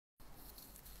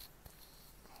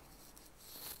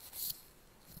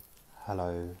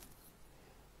Hello,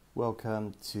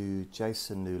 welcome to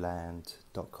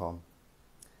JasonNewland.com.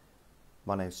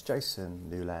 My name's Jason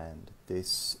Newland.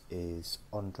 This is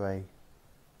Andre,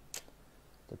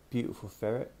 the beautiful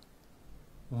ferret,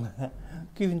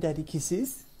 giving daddy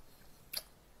kisses.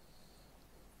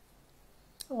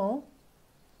 Oh.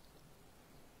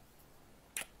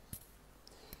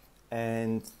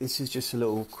 And this is just a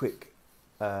little quick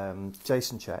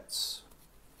JasonChats,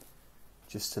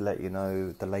 just to let you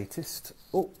know the latest.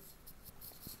 Oh,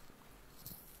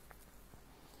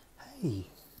 hey.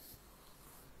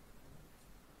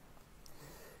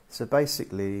 So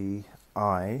basically,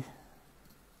 I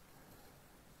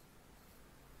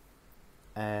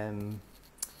am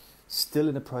still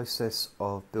in the process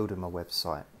of building my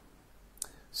website.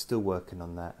 Still working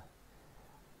on that.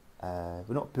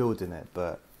 We're not building it,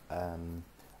 but I'm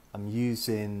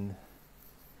using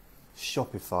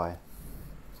Shopify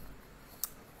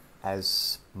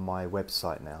as my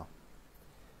website now.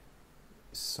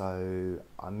 So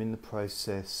I'm in the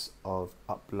process of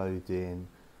uploading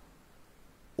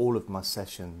all of my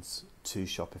sessions to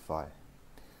Shopify.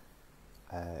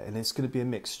 And it's going to be a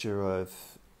mixture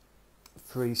of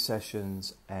free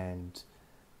sessions and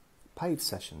paid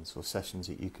sessions, or sessions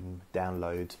that you can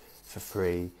download for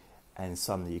free and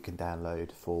some that you can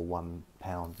download for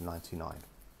 £1.99.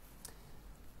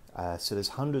 So there's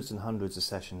hundreds and hundreds of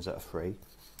sessions that are free.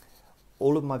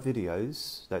 All of my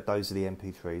videos, those are the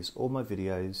MP3s, all my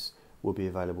videos will be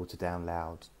available to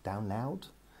download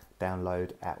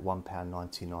at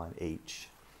 £1.99 each.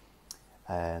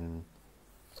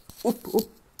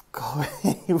 God,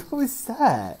 what was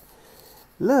that?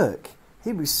 Look,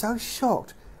 he was so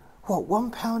shocked. What,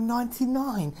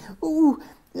 £1.99? Ooh,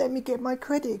 let me get my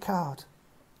credit card.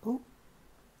 Oh,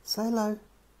 say hello.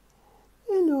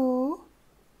 Hello.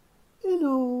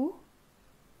 Hello.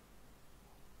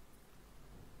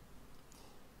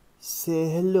 Say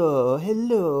hello,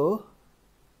 hello.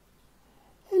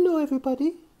 Hello,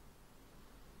 everybody.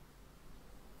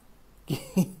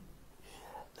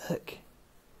 Look.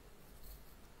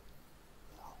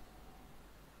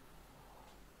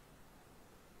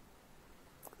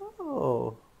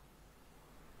 Oh.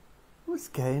 What's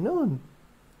going on?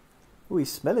 Oh,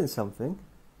 he's smelling something.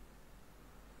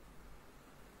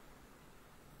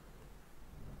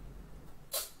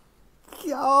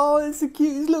 Oh, it's the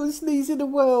cutest little sneeze in the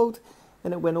world.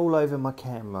 And it went all over my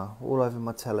camera, all over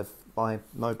my my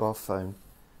mobile phone.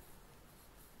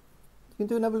 You can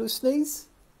do another little sneeze?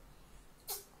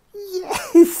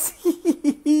 Yes!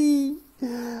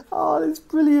 Oh, that's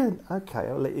brilliant. Okay,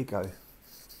 I'll let you go.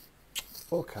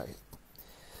 Okay.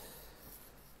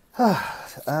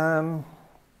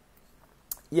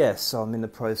 Yes, so I'm in the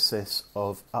process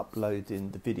of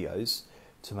uploading the videos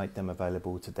to make them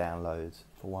available to download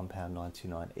for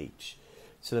 £1.99 each.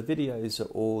 So the videos are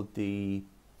all the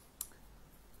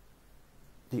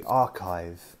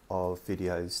archive of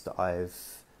videos that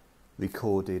I've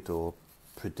recorded or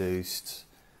produced,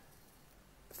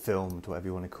 filmed, whatever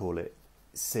you want to call it,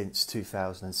 since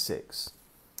 2006.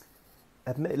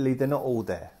 Admittedly, they're not all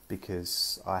there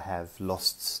because I have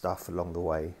lost stuff along the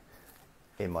way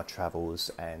in my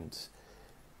travels and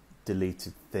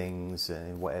deleted things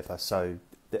and whatever. So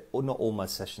not all my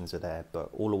sessions are there, but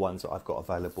all the ones that I've got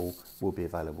available will be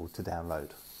available to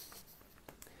download.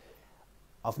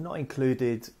 I've only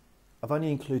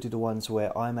included the ones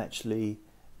where I'm actually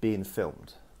being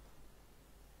filmed.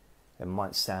 It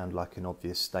might sound like an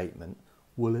obvious statement.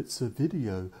 Well, it's a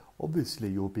video. Obviously,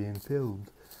 you're being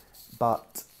filmed.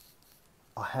 But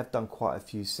I have done quite a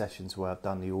few sessions where I've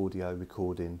done the audio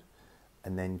recording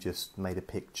and then just made a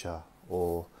picture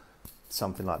or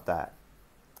something like that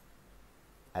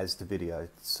as the video,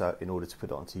 so in order to put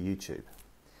it onto YouTube.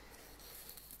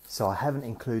 So I haven't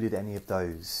included any of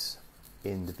those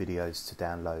in the videos to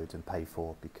download and pay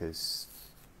for because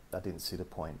I didn't see the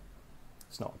point.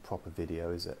 It's not a proper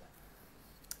video, is it?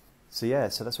 So yeah,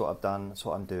 so that's what I've done, that's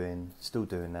what I'm doing, still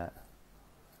doing that.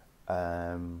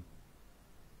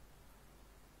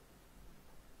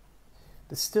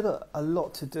 There's still a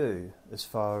lot to do as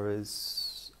far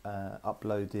as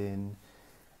uploading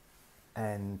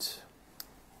and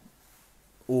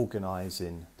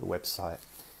organising the website,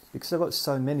 because I've got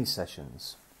so many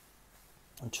sessions.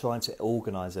 I'm trying to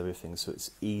organise everything so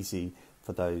it's easy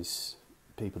for those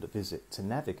people that visit to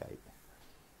navigate.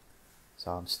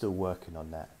 So I'm still working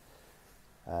on that.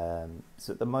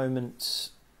 So at the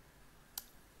moment,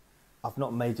 I've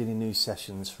not made any new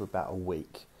sessions for about a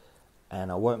week,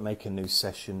 and I won't make a new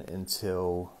session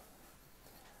until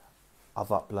I've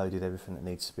uploaded everything that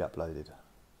needs to be uploaded.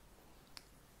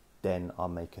 Then I'll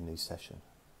make a new session.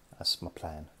 That's my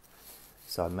plan.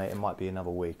 So it might be another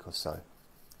week or so.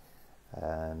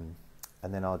 And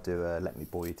then I'll do a Let Me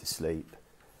Bore You to Sleep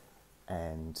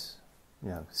and,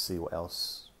 see what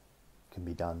else can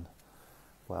be done,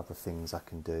 what other things I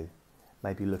can do.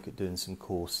 Maybe look at doing some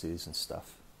courses and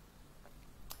stuff.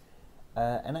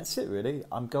 And that's it really.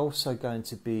 I'm also going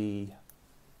to be,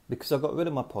 because I got rid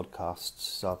of my podcasts,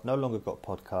 so I've no longer got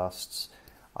podcasts.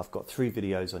 I've got 3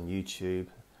 videos on YouTube,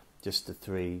 just the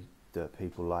 3 that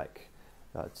people like.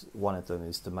 One of them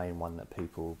is the main one that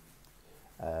people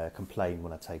complain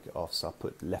when I take it off, so I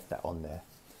left that on there.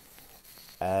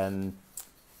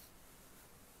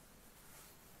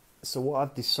 So what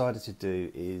I've decided to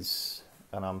do is,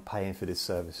 and I'm paying for this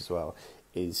service as well,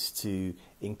 is to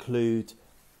include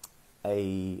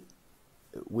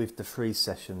with the free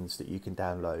sessions that you can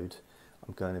download,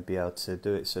 I'm going to be able to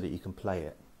do it so that you can play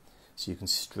it, so you can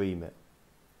stream it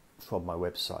from my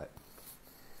website.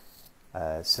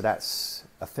 So that's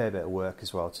a fair bit of work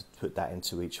as well to put that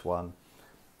into each one.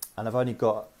 And I've only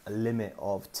got a limit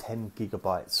of 10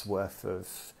 gigabytes worth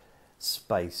of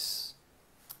space,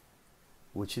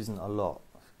 which isn't a lot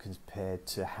compared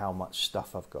to how much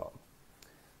stuff I've got.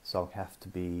 So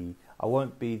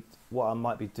what I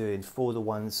might be doing for the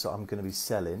ones that I'm going to be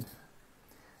selling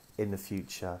in the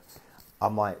future, I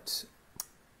might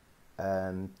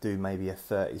do maybe a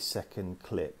 30-second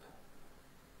clip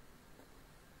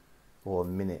or a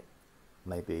minute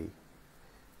maybe,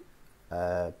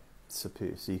 so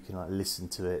you can listen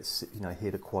to it,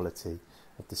 hear the quality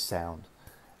of the sound,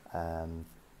 and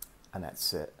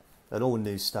that's it. And all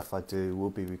new stuff I do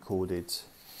will be recorded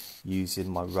using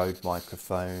my Rode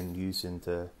microphone, using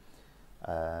the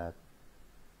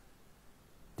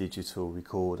digital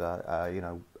recorder,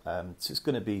 so it's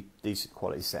going to be decent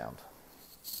quality sound.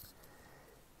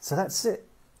 So that's it.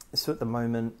 So at the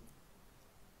moment,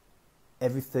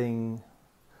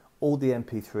 all the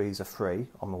MP3s are free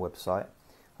on my website,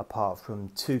 apart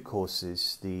from 2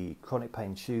 courses, the Chronic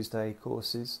Pain Tuesday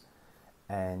courses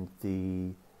and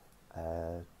the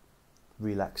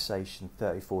relaxation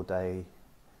 34-day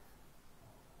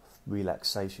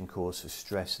relaxation course for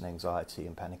stress and anxiety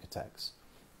and panic attacks.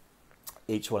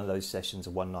 Each one of those sessions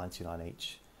are £1.99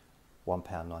 each,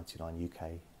 £1.99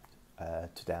 UK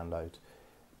to download,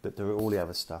 but all the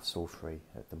other stuff's all free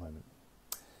at the moment.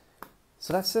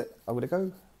 So that's it. I'm going to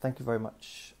go. Thank you very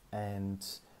much. And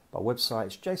my website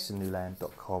is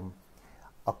jasonnewland.com.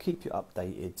 I'll keep you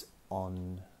updated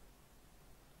on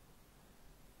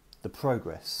the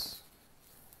progress,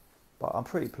 but I'm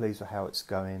pretty pleased with how it's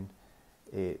going.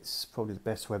 It's probably the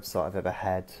best website I've ever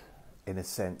had, in a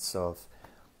sense of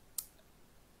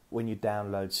when you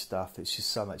download stuff, it's just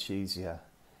so much easier,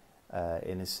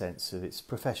 in a sense of it's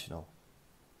professional.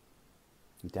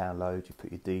 You download, you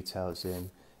put your details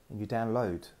in, and you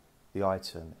download the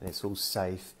item, and it's all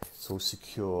safe, it's all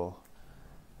secure.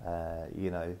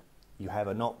 You have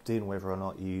an opt-in whether or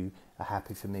not you are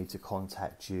happy for me to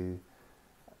contact you,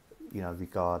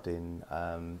 regarding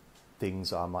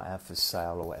things I might have for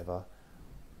sale or whatever.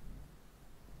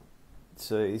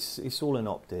 So it's all an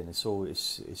opt-in.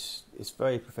 It's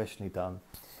very professionally done,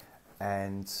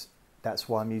 and that's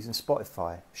why I'm using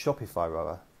Shopify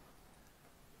rather,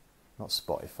 not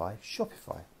Spotify,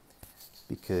 Shopify,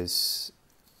 because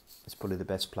it's probably the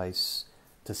best place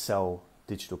to sell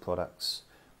digital products,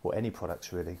 or any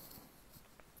products really,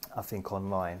 I think,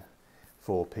 online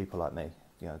for people like me,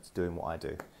 doing what I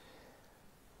do.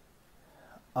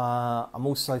 I'm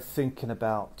also thinking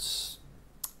about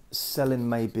selling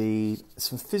maybe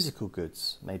some physical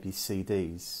goods, maybe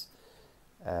CDs,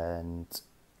 and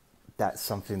that's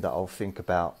something that I'll think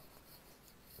about,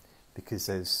 because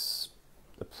there's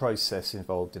a process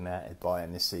involved in that,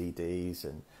 buying the CDs,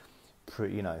 and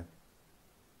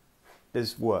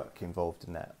there's work involved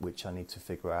in that, which I need to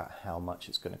figure out how much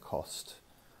it's going to cost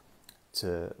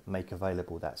to make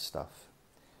available that stuff.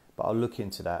 But I'll look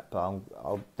into that, but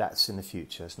that's in the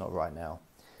future, it's not right now.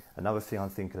 Another thing I'm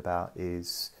thinking about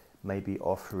is maybe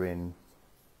offering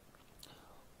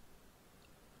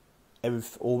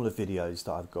all the videos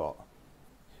that I've got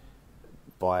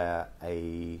via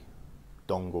a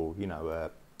dongle,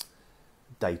 a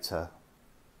data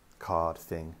card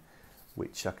thing,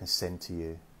 which I can send to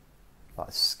you, like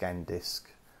a scan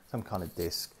disc, some kind of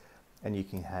disc, and you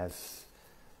can have,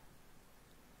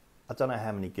 I don't know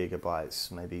how many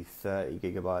gigabytes, maybe 30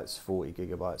 gigabytes, 40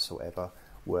 gigabytes or whatever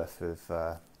worth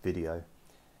of video,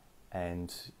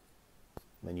 and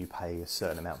then you pay a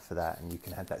certain amount for that, and you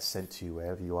can have that sent to you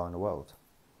wherever you are in the world,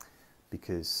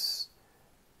 because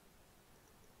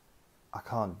I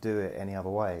can't do it any other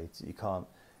way.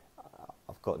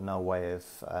 I've got no way of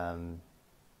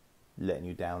letting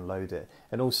you download it.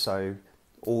 And also,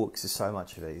 All because there's so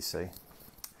much of it, you see.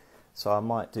 So I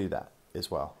might do that as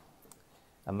well.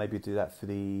 And maybe do that for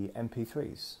the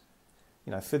MP3s.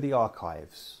 You know, for the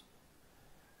archives.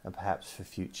 And perhaps for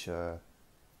future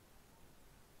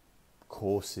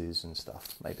courses and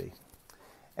stuff, maybe.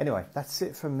 Anyway, that's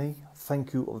it from me.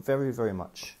 Thank you very, very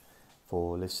much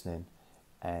for listening.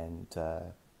 And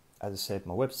as I said,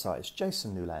 my website is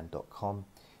jasonnewland.com.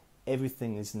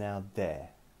 Everything is now there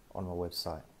on my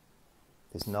website.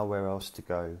 There's nowhere else to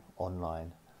go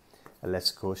online.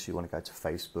 Unless, of course, you want to go to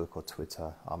Facebook or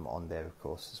Twitter. I'm on there, of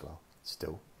course, as well,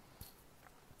 still.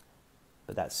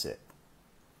 But that's it.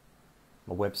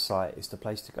 My website is the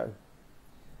place to go.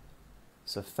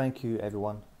 So thank you,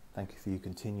 everyone. Thank you for your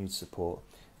continued support.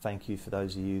 Thank you for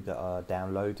those of you that are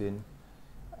downloading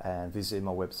and visiting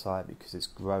my website, because it's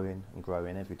growing and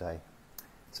growing every day.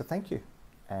 So thank you.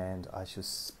 And I shall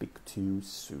speak to you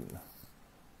soon.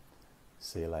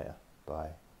 See you later. Bye.